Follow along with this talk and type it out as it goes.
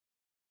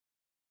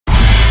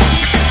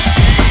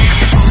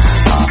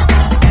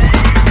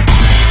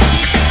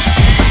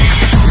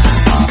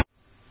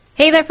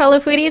Hey there, fellow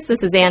foodies.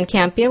 This is Ann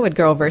Campia with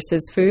Girl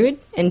vs. Food,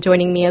 and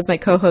joining me as my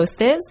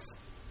co-host is...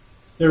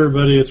 Hey,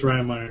 everybody. It's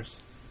Ryan Myers.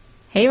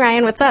 Hey,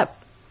 Ryan. What's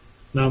up?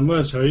 Not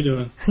much. How are you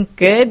doing?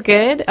 Good,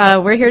 good.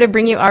 We're here to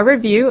bring you our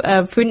review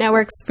of Food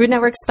Network's Food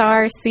Network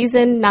Star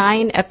Season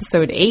 9,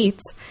 Episode 8.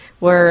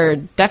 We're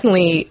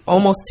definitely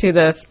almost to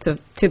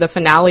the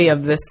finale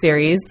of this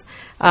series.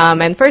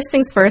 And first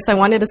things first, I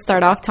wanted to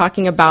start off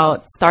talking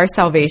about Star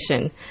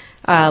Salvation.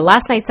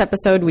 Last night's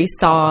episode, we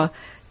saw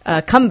a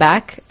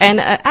comeback, and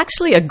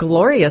actually a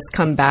glorious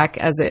comeback,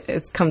 as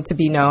it's come to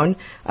be known.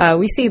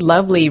 We see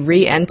Lovely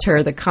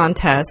re-enter the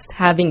contest,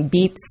 having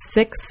beat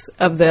 6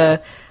 of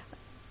the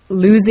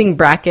losing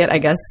bracket, I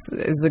guess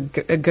is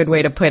a good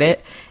way to put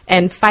it,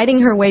 and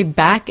fighting her way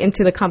back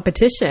into the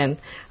competition.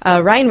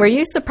 Ryan, were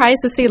you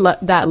surprised to see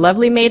that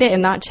Lovely made it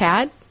and not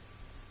Chad?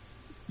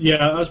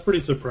 Yeah, I was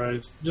pretty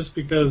surprised, just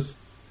because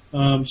she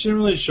didn't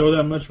really show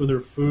that much with her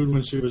food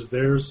when she was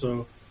there,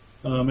 so...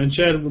 and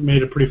Chad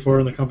made it pretty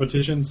far in the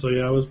competition, so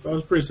yeah, I was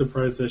pretty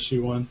surprised that she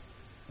won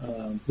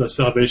the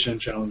Salvation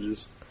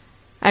challenges.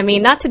 I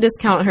mean, not to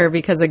discount her,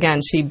 because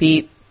again, she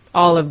beat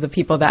all of the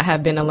people that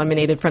have been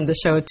eliminated from the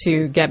show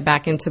to get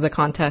back into the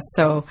contest.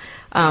 So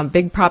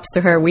big props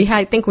to her.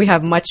 I think we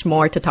have much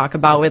more to talk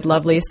about with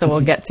Lovely, so we'll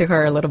get to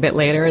her a little bit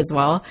later as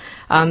well.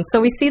 So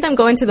we see them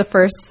go into the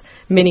first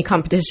mini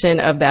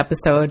competition of the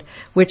episode,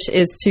 which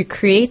is to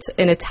create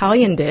an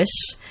Italian dish.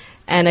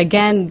 And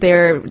again,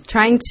 they're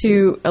trying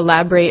to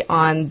elaborate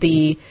on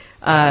the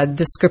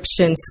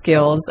description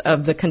skills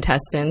of the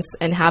contestants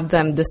and have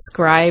them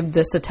describe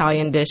this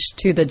Italian dish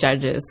to the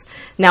judges.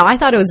 Now, I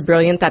thought it was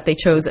brilliant that they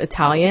chose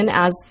Italian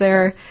as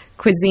their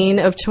cuisine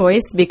of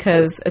choice,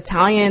 because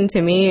Italian,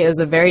 to me, is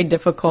a very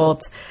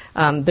difficult...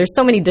 there's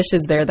so many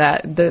dishes there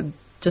that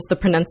just the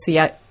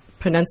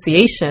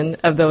pronunciation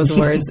of those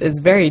words is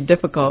very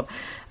difficult.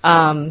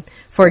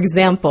 For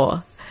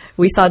example...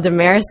 we saw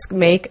Damaris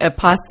make a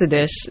pasta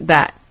dish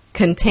that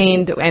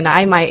contained, and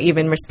I might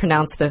even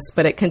mispronounce this,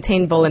 but it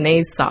contained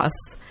bolognese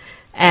sauce.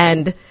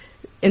 And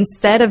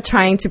instead of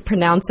trying to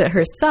pronounce it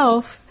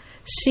herself,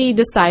 she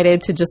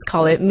decided to just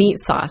call it meat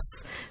sauce.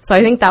 So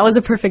I think that was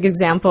a perfect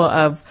example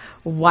of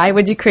why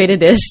would you create a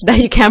dish that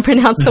you can't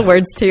pronounce the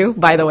words to,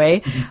 by the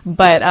way.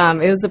 But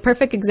it was a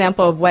perfect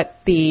example of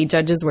what the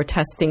judges were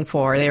testing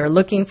for. They were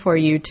looking for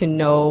you to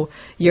know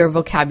your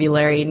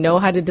vocabulary, know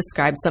how to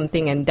describe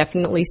something, and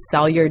definitely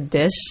sell your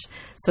dish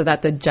so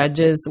that the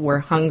judges were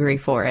hungry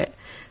for it.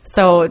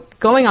 So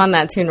going on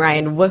that tune,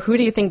 Ryan, who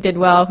do you think did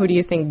well? Who do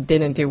you think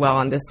didn't do well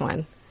on this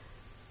one?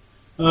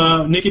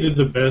 Nikki did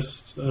the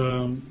best.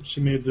 She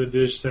made the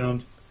dish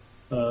sound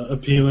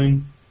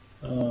appealing.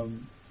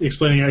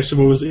 Explaining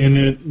actually what was in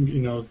it,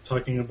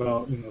 talking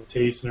about,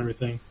 taste and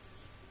everything.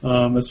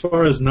 As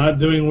far as not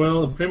doing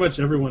well, pretty much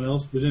everyone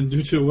else didn't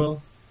do too well.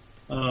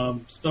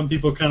 Some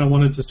people kind of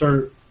wanted to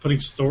start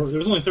putting story. It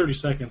was only 30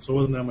 seconds, so it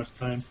wasn't that much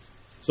time.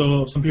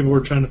 So some people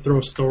were trying to throw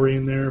a story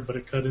in there, but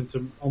it cut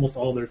into almost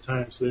all their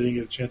time, so they didn't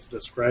get a chance to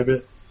describe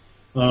it.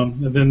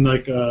 And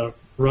then,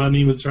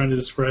 Rodney was trying to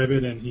describe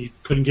it, and he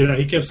couldn't get it out.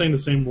 He kept saying the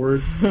same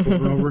word over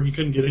and over. He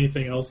couldn't get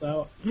anything else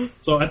out.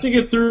 So I think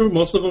it threw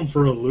most of them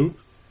for a loop.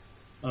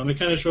 It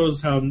kind of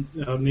shows how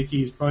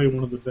Nikki is probably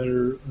one of the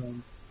better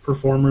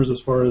performers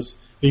as far as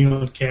being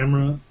on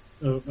camera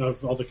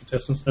of all the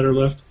contestants that are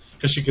left,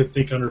 because she could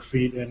think on her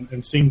feet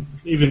and seem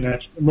even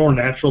more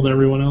natural than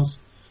everyone else.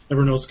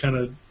 Everyone else kind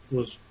of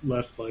was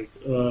left like,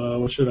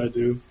 what should I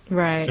do?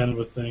 Right. Kind of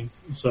a thing.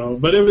 So,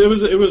 but it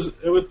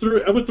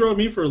would throw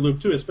me for a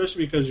loop too,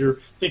 especially because you're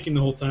thinking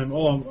the whole time,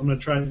 oh, I'm going to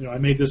try. I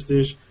made this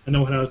dish. I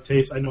know how it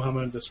tastes. I know how I'm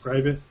going to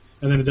describe it,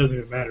 and then it doesn't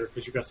even matter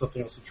because you got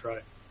something else to try.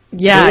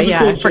 Yeah.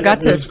 It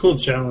was a cool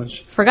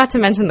challenge. Forgot to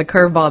mention the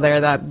curveball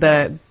there,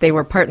 that they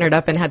were partnered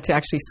up and had to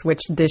actually switch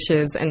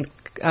dishes and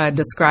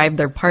describe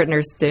their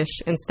partner's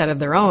dish instead of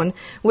their own,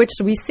 which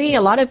we see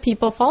a lot of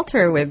people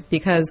falter with,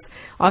 because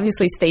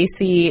obviously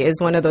Stacy is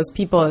one of those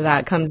people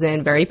that comes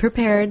in very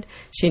prepared.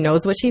 She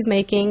knows what she's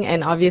making,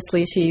 and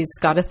obviously she's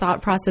got a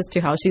thought process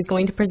to how she's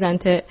going to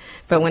present it.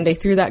 But when they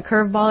threw that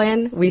curveball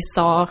in, we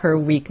saw her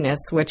weakness,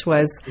 which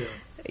was... Yeah.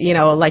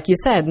 Like you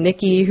said,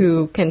 Nikki,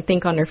 who can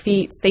think on her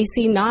feet,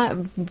 Stacy, not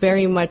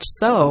very much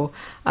so.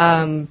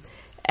 And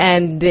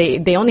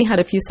they only had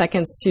a few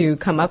seconds to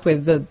come up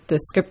with the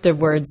descriptive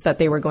words that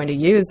they were going to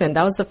use. And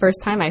that was the first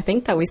time, I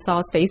think, that we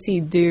saw Stacy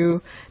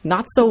do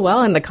not so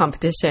well in the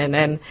competition.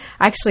 And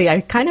actually,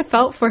 I kind of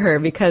felt for her,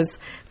 because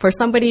for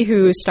somebody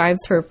who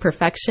strives for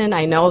perfection,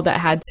 I know that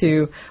had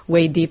to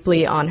weigh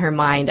deeply on her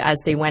mind as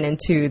they went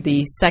into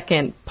the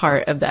second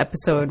part of the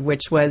episode,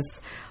 which was...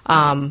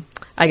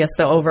 I guess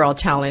the overall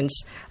challenge.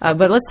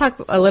 But let's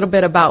talk a little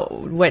bit about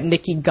what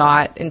Nikki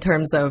got in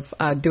terms of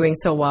doing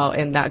so well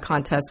in that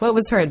contest. What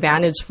was her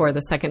advantage for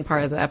the second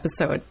part of the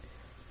episode?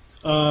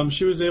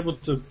 She was able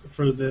to,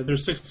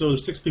 there's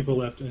 6 people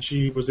left, and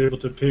she was able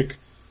to pick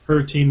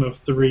her team of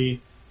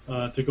 3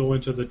 to go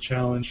into the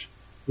challenge,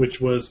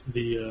 which was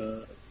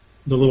the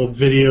little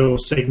video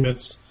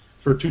segments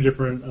for 2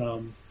 different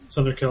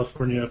Southern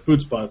California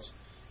food spots.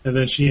 And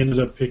then she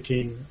ended up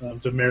picking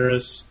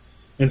Damaris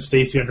and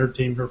Stacy on her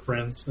team, her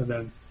friends, and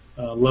then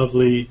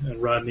Lovely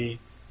and Rodney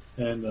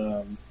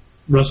and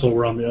Russell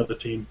were on the other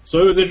team. So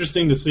it was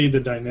interesting to see the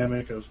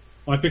dynamic of,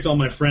 well, I picked all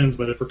my friends,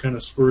 but if we're kind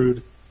of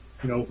screwed,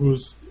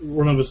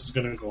 one of us is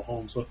going to go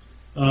home. So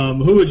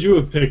who would you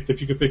have picked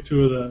if you could pick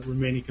two of the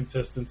remaining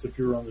contestants if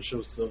you were on the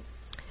show still?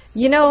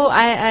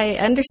 I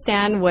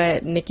understand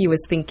what Nikki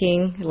was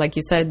thinking. Like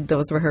you said,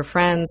 those were her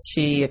friends.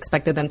 She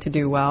expected them to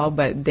do well,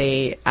 but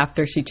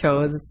after she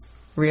chose,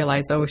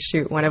 realized, oh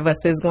shoot, one of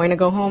us is going to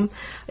go home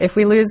if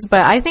we lose.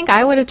 But I think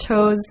I would have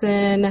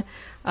chosen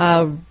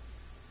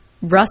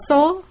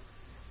Russell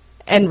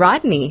and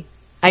Rodney.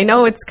 I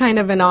know it's kind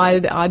of an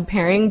odd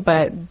pairing,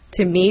 but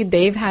to me,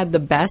 they've had the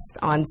best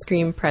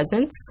on-screen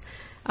presence.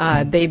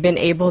 They've been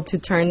able to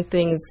turn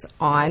things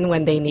on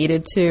when they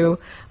needed to.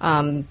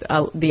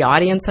 The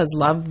audience has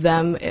loved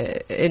them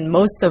in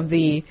most of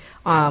the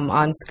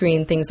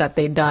on-screen things that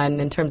they've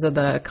done in terms of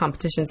the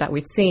competitions that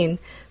we've seen.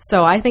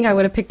 So I think I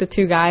would have picked the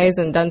two guys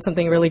and done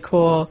something really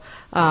cool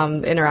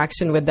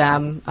interaction with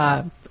them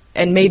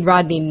and made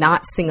Rodney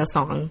not sing a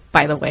song,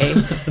 by the way.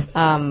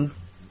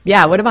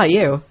 Yeah, what about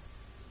you?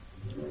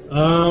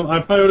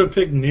 I probably would have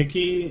picked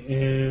Nikki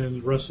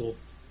and Russell.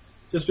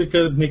 Just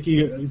because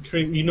Nikki,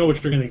 you know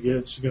what you're going to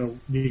get. She's going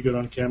to be good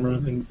on camera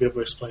and be able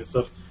to explain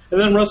stuff. And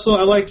then Russell,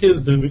 I like his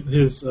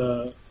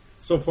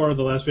so far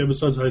the last few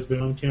episodes, how he's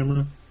been on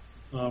camera.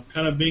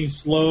 Kind of being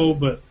slow,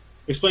 but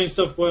explaining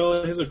stuff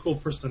well. He has a cool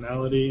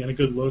personality and a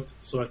good look,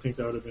 so I think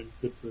that would have been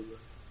good for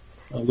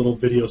the little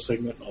video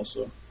segment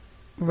also.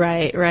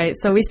 Right.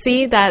 So we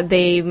see that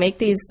they make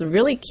these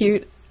really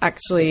cute,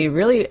 actually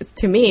really,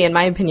 to me, in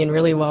my opinion,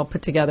 really well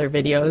put together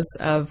videos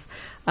of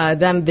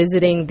them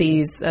visiting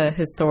these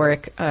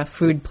historic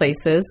food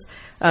places,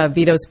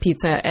 Vito's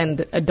Pizza and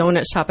a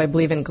donut shop, I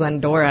believe, in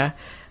Glendora.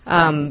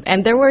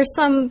 And there were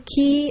some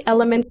key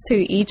elements to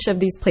each of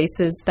these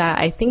places that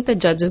I think the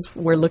judges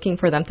were looking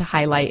for them to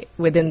highlight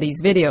within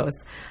these videos.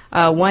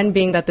 One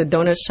being that the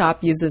donut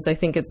shop uses, I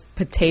think it's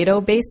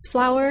potato-based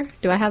flour.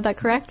 Do I have that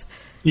correct?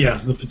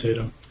 Yeah, the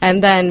potato.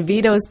 And then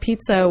Vito's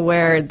Pizza,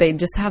 where they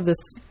just have this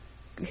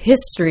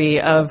history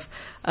of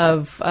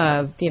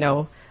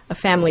a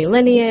family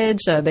lineage.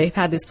 They've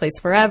had this place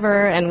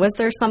forever. And was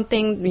there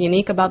something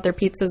unique about their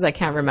pizzas? I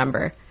can't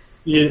remember.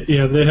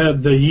 Yeah, they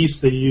had the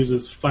yeast they use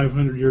is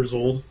 500 years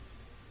old.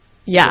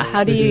 Yeah, so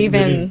how do you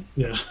even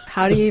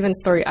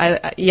store?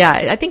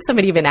 I think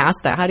somebody even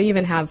asked that. How do you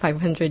even have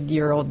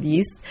 500-year-old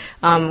yeast?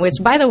 Which,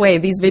 by the way,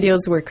 these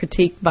videos were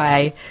critiqued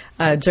by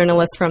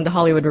journalists from The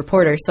Hollywood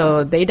Reporter,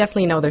 so they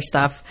definitely know their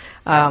stuff,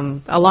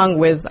 along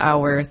with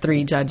our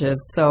three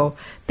judges. So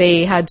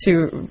they had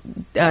to,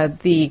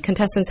 the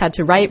contestants had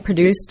to write,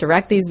 produce,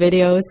 direct these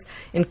videos,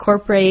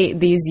 incorporate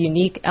these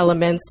unique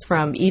elements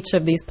from each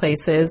of these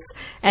places.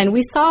 And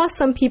we saw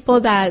some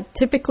people that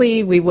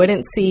typically we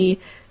wouldn't see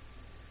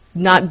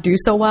not do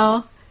so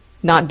well.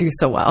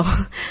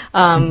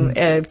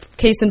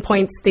 Case in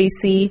point,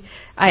 Stacy.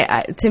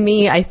 To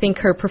me, I think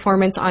her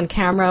performance on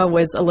camera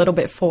was a little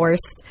bit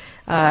forced.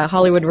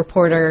 Hollywood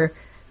Reporter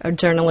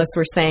journalists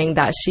were saying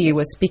that she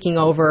was speaking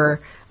over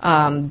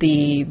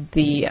the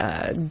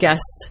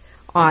guest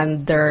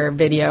on their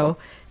video,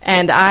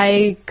 and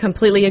I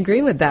completely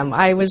agree with them.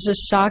 I was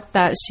just shocked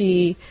that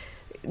she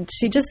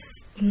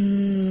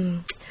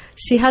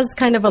has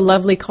kind of a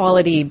lovely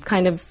quality,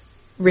 kind of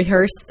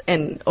rehearsed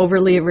and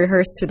overly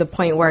rehearsed to the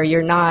point where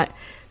you're not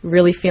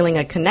really feeling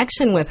a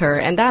connection with her,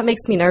 and that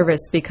makes me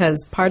nervous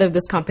because part of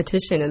this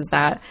competition is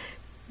that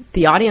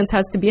the audience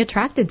has to be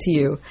attracted to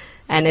you,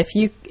 and if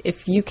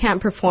you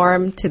can't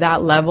perform to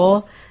that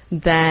level,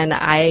 then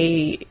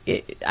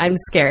I'm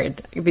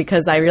scared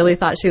because I really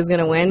thought she was going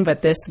to win,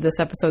 but this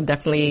episode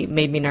definitely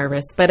made me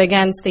nervous. But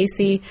again,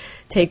 Stacy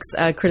takes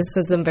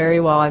criticism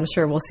very well. I'm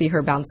sure we'll see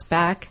her bounce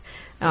back.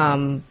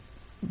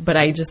 But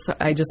I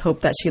just hope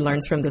that she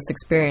learns from this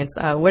experience.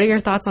 What are your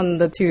thoughts on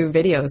the two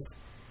videos?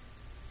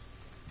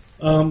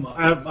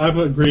 I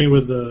agree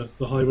with the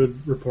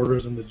Hollywood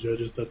Reporters and the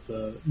judges that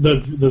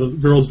the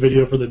girl's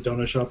video for the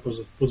donut shop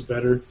was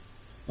better.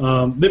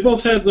 They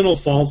both had little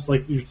faults,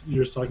 like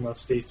you're just talking about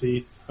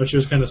Stacy, how she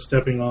was kind of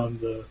stepping on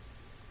the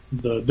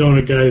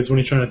donut guys when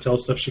he's trying to tell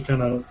stuff. She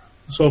kind of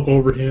spoke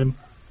over him.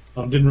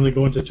 Didn't really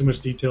go into too much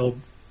detail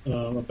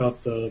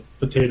about the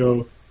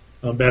potato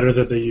batter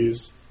that they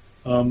use.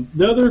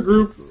 The other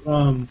group,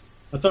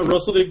 I thought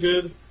Russell did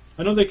good.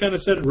 I know they kind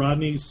of said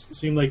Rodney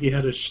seemed like he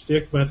had a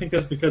shtick, but I think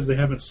that's because they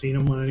haven't seen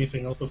him on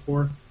anything else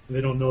before, and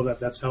they don't know that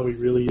that's how he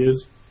really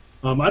is.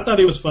 I thought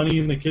he was funny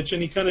in the kitchen.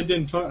 He kind of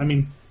didn't talk. I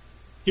mean,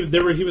 he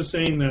was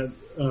saying that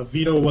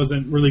Vito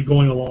wasn't really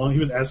going along. He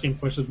was asking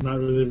questions, not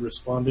really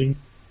responding.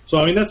 So,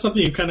 I mean, that's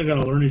something you kind of got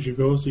to learn as you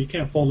go, so you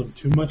can't fault him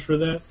too much for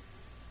that.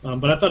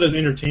 But I thought it was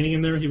entertaining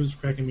in there. He was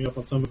cracking me up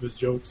on some of his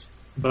jokes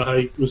about how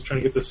he was trying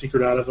to get the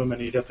secret out of him,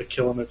 and he'd have to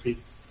kill him if he'd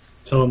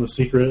tell him the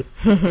secret.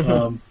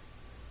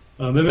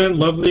 And then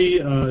Lovely,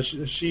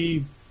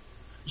 she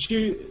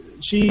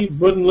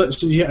wouldn't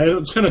let.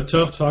 It's kind of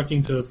tough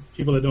talking to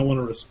people that don't want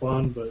to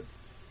respond, but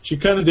she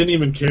kind of didn't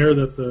even care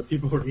that the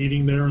people were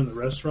eating there in the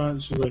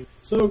restaurant. She's like,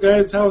 "So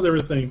guys, how's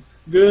everything?"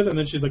 good, and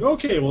then she's like,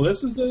 okay, well,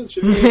 this is the.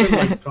 She didn't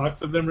even like talk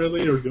to them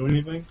really or do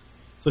anything,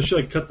 so she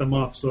like cut them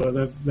off. So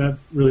that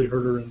really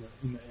hurt her in the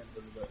end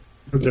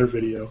of their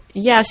video.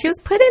 Yeah, she was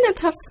put in a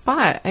tough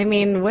spot. I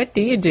mean, what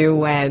do you do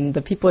when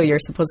the people you're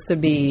supposed to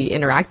be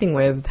interacting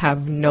with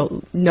have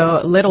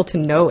little to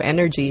no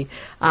energy?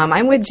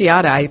 I'm with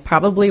Giada. I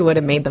probably would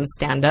have made them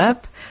stand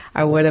up.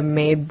 I would have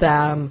made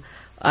them.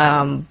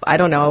 I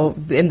don't know,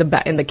 in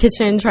the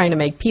kitchen trying to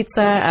make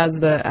pizza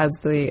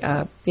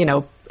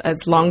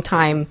as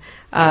longtime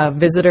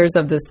visitors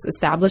of this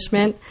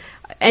establishment.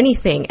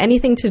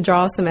 Anything to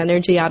draw some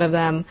energy out of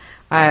them.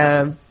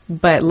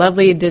 But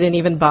Lovely didn't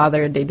even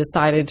bother. They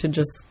decided to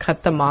just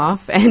cut them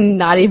off and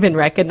not even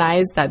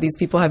recognize that these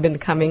people have been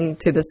coming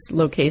to this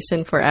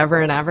location forever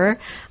and ever.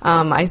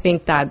 I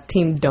think that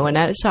Team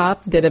Donut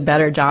Shop did a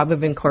better job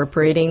of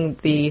incorporating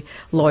the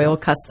loyal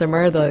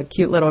customer, the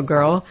cute little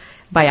girl,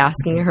 by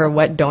asking her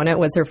what donut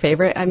was her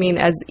favorite. I mean,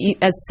 as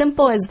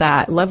simple as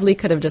that, Lovely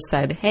could have just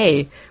said,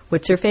 hey,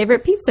 what's your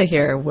favorite pizza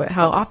here?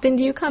 How often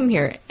do you come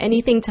here?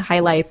 Anything to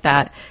highlight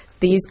that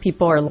these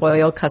people are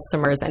loyal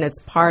customers, and it's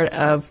part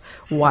of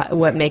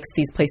what makes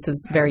these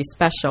places very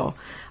special.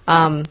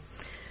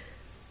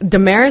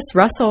 Damaris,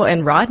 Russell,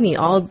 and Rodney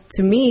all,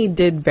 to me,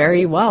 did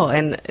very well.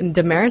 And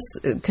Damaris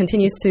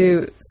continues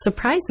to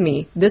surprise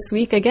me. This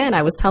week, again,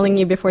 I was telling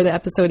you before the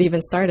episode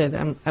even started,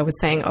 I was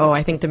saying,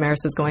 I think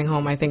Damaris is going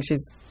home. I think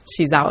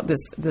she's out this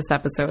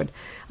episode.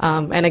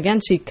 And again,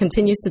 she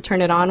continues to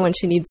turn it on when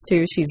she needs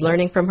to. She's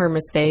learning from her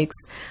mistakes.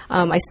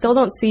 I still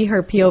don't see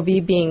her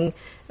POV being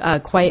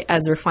quite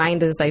as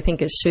refined as I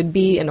think it should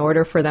be in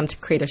order for them to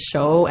create a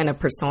show and a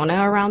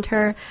persona around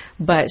her.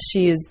 But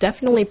she is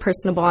definitely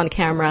personable on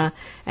camera,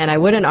 and I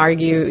wouldn't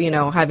argue,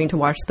 having to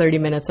watch 30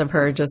 minutes of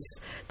her just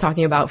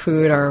talking about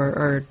food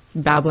or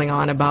babbling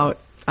on about,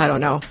 I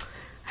don't know,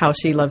 how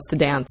she loves to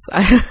dance.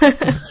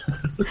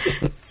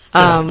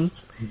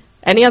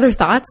 Any other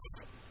thoughts?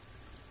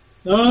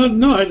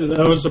 No, I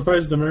was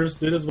surprised Damaris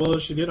did as well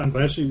as she did. I'm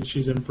glad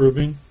she's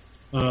improving.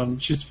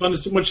 She's fun to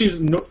see when she's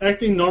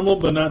acting normal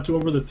but not too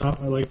over the top.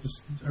 I like to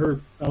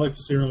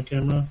see her on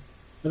camera.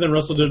 And then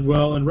Russell did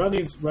well, and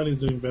Rodney's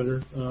doing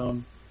better.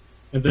 And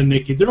then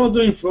Nikki, they're all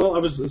doing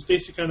well.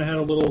 Stacey kind of had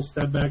a little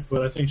step back,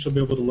 but I think she'll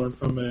be able to learn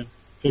from it and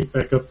pick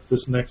back up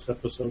this next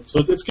episode. So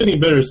it's getting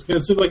better. It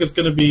seems like it's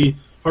going to be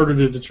harder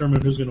to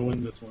determine who's going to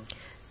win this one.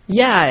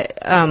 Yeah,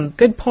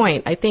 good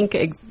point. I think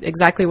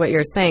exactly what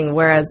you're saying.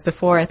 Whereas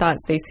before I thought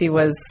Stacey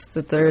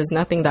that there's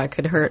nothing that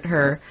could hurt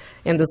her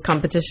in this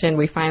competition.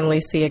 We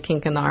finally see a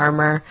kink in the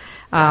armor.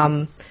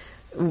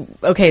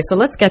 Okay, so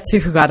let's get to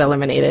who got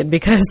eliminated,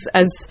 because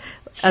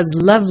as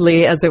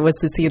lovely as it was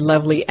to see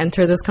Lovely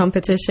enter this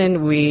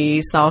competition,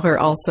 we saw her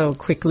also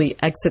quickly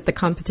exit the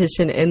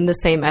competition in the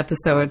same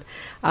episode.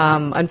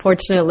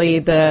 Unfortunately,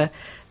 the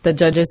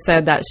judges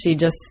said that she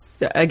just,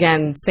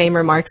 again, same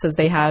remarks as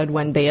they had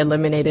when they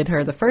eliminated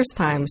her the first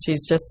time. She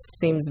just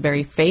seems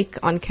very fake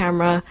on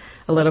camera,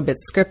 a little bit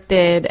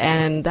scripted,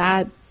 and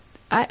that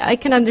I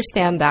can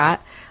understand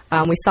that.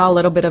 We saw a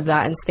little bit of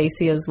that in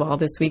Stacey as well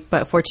this week,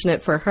 but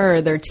fortunate for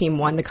her, their team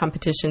won the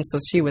competition, so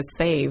she was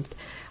saved.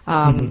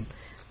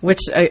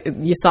 Which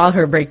you saw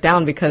her break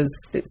down, because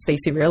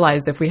Stacey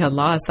realized, if we had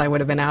lost, I would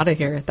have been out of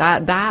here.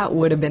 That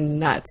would have been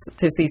nuts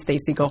to see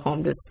Stacey go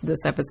home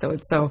this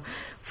episode. So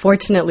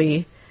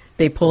fortunately,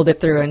 they pulled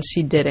it through, and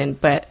she didn't.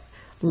 But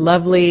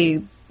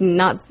Lovely,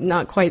 not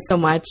quite so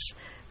much.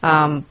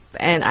 And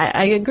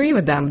I agree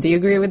with them. Do you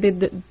agree with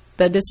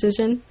the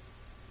decision?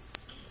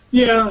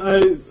 Yeah,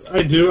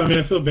 I do. I mean,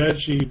 I feel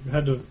bad she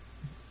had to,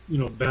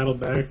 battle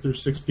back through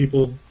 6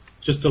 people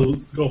just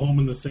to go home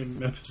in the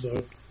same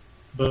episode.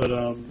 But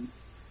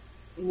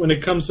when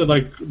it comes to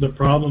the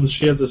problems,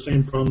 she has the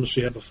same problems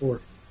she had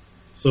before.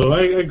 So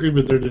I agree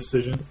with their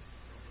decision.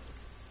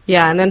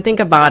 Yeah, and then think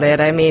about it.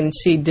 I mean,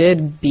 she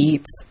did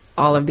beat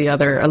all of the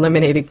other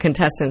eliminated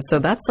contestants, so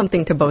that's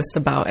something to boast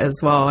about as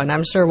well. And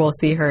I'm sure we'll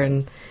see her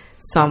in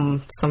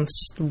some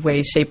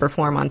way, shape, or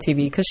form on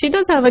TV, because she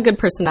does have a good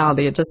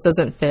personality. It just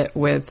doesn't fit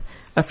with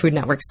a Food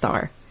Network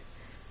star.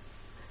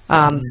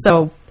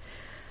 So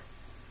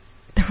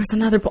there was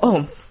another...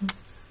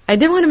 I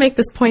did want to make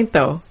this point,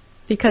 though,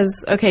 because,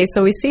 okay,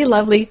 so we see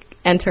Lovely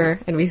enter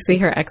and we see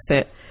her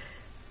exit.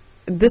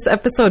 This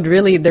episode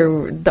really,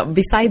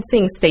 besides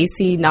seeing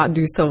Stacey not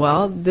do so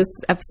well, this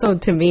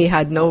episode to me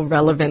had no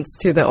relevance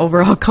to the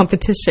overall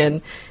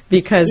competition,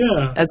 because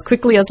as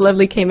quickly as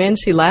Lovely came in,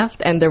 she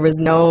left, and there was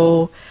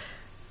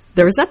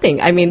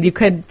nothing. I mean, you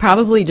could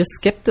probably just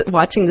skip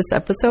watching this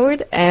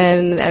episode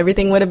and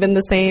everything would have been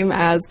the same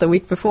as the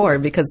week before,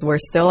 because we're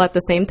still at the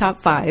same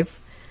top 5.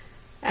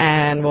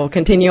 And we'll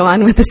continue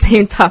on with the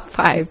same top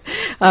 5.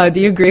 Do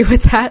you agree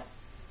with that?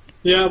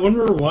 Yeah, when we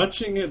were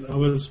watching it, I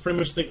was pretty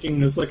much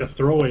thinking it's like a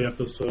throwaway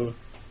episode.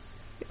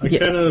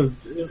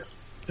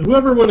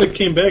 Whoever would have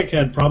came back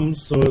had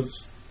problems, so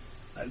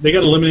they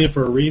got eliminated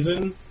for a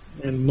reason,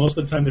 and most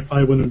of the time they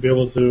probably wouldn't be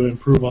able to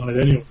improve on it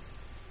anyway.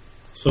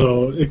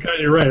 So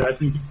you're right. I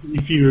think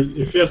if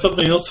you have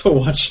something else to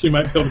watch, you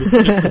might be able to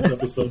skip this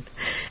episode.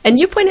 And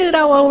you pointed it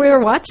out while we were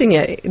watching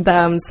it,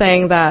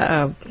 saying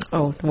that.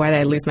 Why did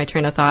I lose my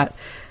train of thought?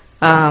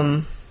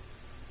 That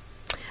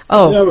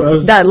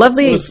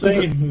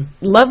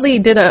Lovely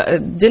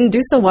didn't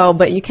do so well,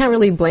 but you can't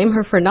really blame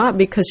her for not,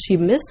 because she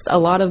missed a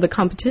lot of the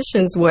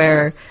competitions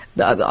where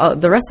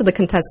the rest of the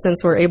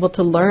contestants were able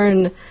to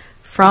learn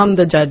from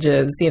the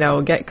judges,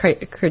 get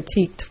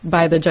critiqued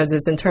by the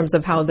judges in terms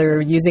of how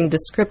they're using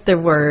descriptive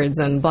words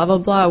and blah, blah,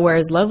 blah.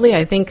 Whereas Lovely,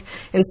 I think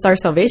in Star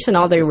Salvation,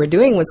 all they were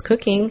doing was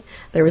cooking.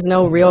 There was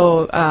no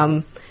real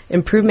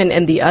improvement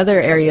in the other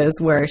areas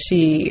where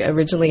she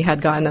originally had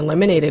gotten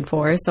eliminated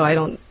for. So I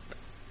don't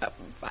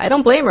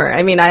blame her.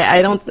 I mean,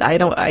 I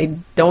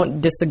don't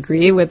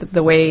disagree with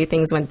the way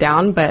things went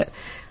down, but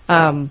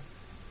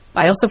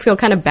I also feel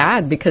kind of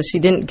bad because she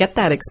didn't get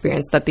that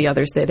experience that the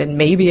others did. And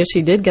maybe if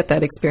she did get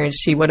that experience,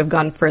 she would have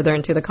gone further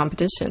into the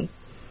competition.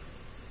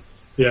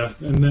 Yeah,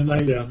 and then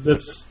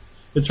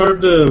it's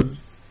hard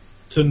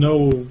to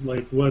know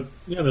what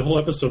the whole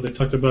episode they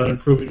talked about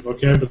improving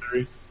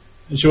vocabulary,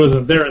 and she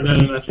wasn't there. And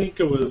then I think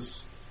it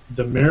was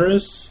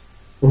Damaris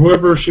or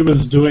whoever she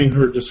was doing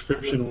her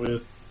description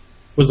with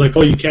was like,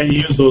 "Oh, you can't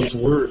use those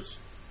words."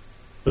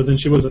 But then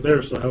she wasn't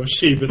there, so how was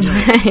she even there?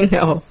 I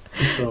know.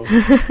 So.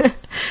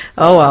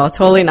 Oh, well,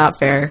 totally not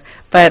fair.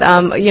 But,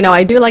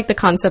 I do like the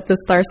concept of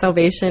Star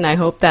Salvation. I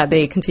hope that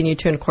they continue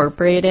to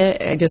incorporate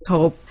it. I just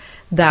hope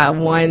that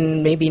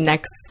maybe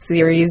next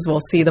series,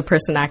 we'll see the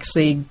person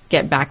actually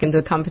get back into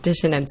the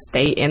competition and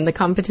stay in the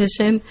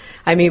competition.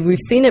 I mean, we've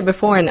seen it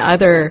before in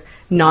other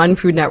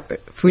non-Food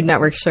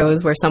Network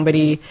shows where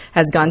somebody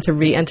has gone to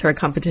re-enter a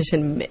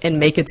competition and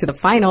make it to the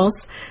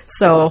finals.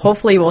 So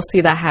hopefully we'll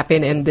see that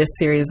happen in this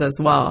series as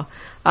well.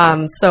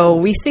 So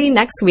we see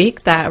next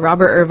week that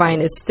Robert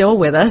Irvine is still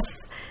with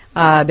us.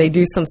 They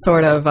do some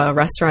sort of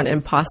Restaurant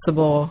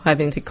Impossible,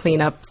 having to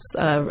clean up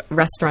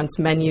restaurants'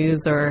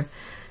 menus or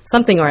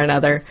something or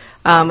another.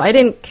 I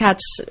didn't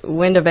catch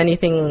wind of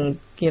anything,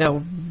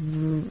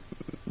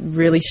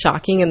 really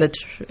shocking in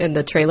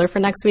the trailer for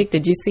next week.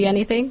 Did you see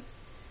anything?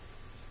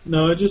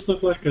 No, it just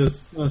looked like a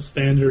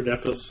standard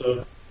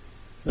episode.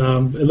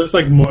 It looks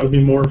like it'd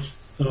be more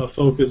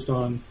focused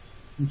on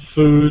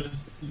food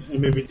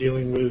and maybe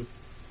dealing with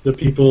the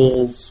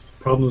people's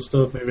problem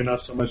stuff. Maybe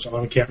not so much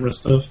on camera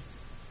stuff.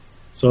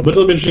 So, but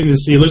it'll be interesting to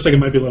see. It looks like it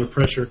might be a lot of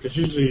pressure because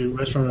usually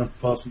Restaurant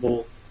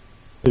Impossible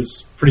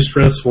is pretty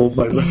stressful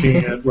by looking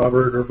at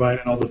Robert Irvine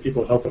and all the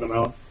people helping him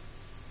out.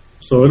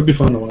 So it'll be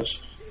fun to watch.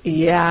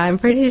 Yeah, I'm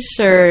pretty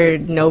sure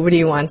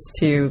nobody wants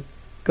to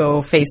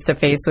go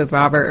face-to-face with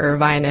Robert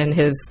Irvine and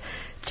his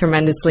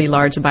tremendously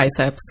large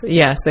biceps.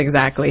 Yes,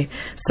 exactly.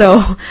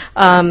 So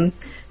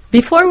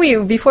before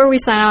we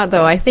sign out,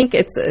 though, I think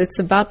it's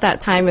about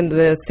that time in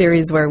the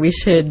series where we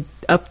should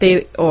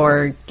update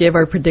or give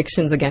our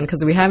predictions again,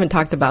 because we haven't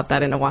talked about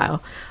that in a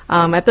while.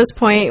 At this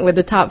point, with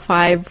the top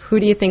 5, who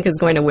do you think is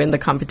going to win the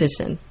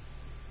competition?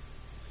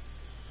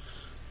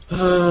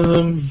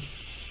 I'm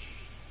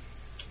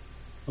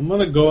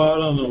going to go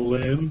out on a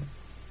limb,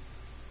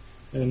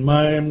 and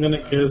I'm going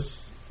to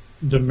guess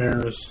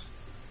Damaris.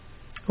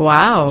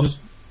 Wow.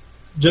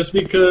 Just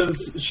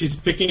because she's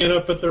picking it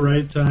up at the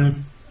right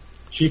time.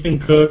 She can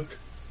cook.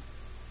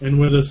 And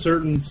with a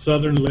certain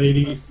Southern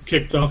lady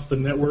kicked off the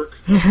network,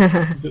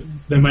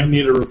 they might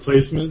need a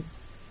replacement.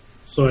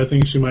 So I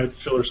think she might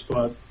fill her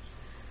spot.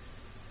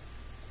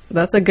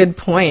 That's a good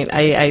point.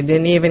 I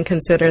didn't even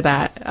consider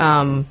that.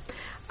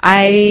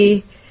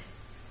 I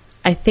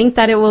think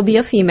that it will be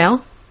a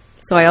female.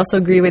 So I also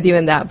agree with you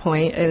in that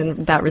point,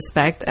 in that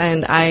respect.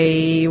 And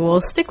I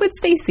will stick with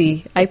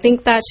Stacy. I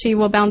think that she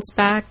will bounce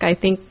back. I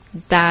think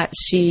that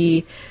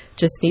she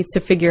just needs to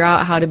figure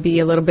out how to be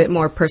a little bit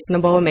more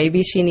personable.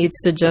 Maybe she needs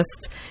to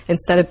just,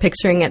 instead of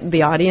picturing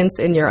the audience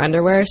in your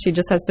underwear, she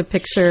just has to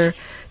picture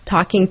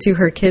talking to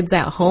her kids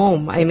at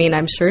home. I mean,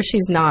 I'm sure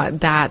she's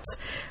not that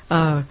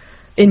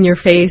in your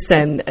face,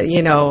 and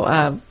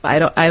I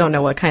don't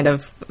know what kind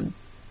of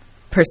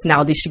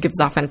personality she gives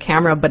off on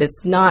camera, but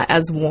it's not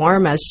as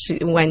warm as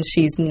when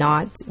she's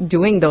not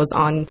doing those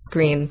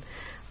on-screen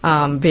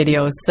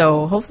videos.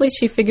 So hopefully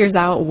she figures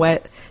out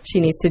what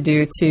she needs to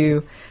do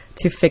to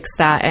fix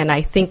that, and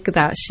I think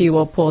that she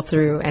will pull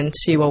through and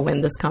she will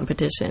win this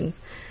competition.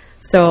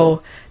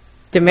 So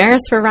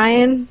Damaris for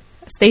Ryan,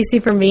 Stacy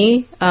for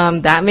me.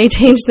 That may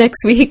change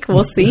next week.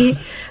 We'll see.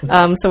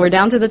 So we're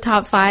down to the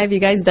top 5. You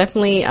guys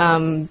definitely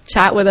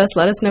chat with us.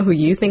 Let us know who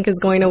you think is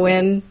going to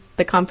win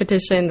the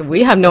competition.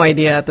 We have no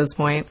idea at this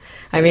point.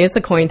 I mean, it's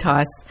a coin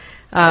toss.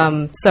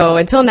 So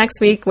until next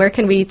week, where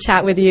can we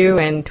chat with you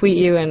and tweet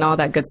you and all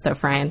that good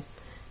stuff, Ryan?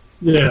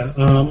 Yeah,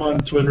 I'm on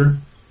Twitter.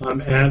 I'm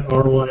at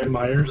RY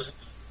Myers,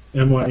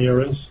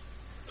 MYERS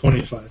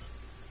 25.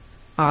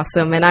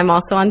 Awesome. And I'm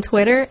also on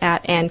Twitter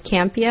at Ann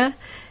Campia.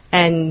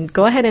 And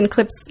go ahead and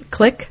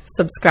click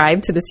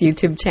subscribe to this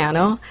YouTube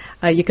channel.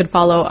 You can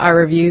follow our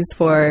reviews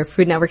for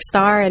Food Network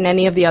Star and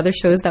any of the other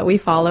shows that we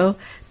follow.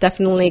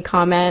 Definitely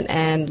comment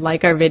and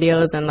like our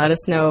videos and let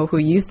us know who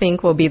you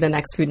think will be the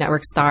next Food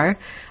Network star.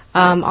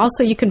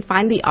 Also, you can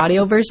find the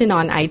audio version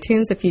on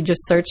iTunes if you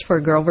just search for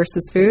Girl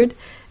vs. Food,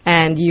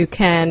 and you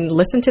can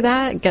listen to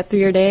that, get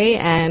through your day,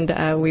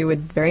 and we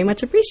would very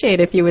much appreciate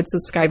if you would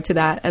subscribe to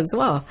that as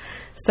well.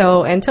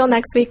 So until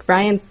next week,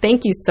 Brian,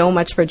 thank you so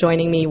much for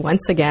joining me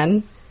once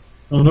again.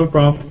 Oh, no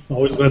problem.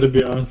 Always glad to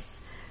be on.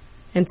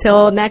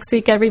 Until next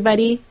week,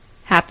 everybody,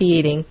 happy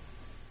eating.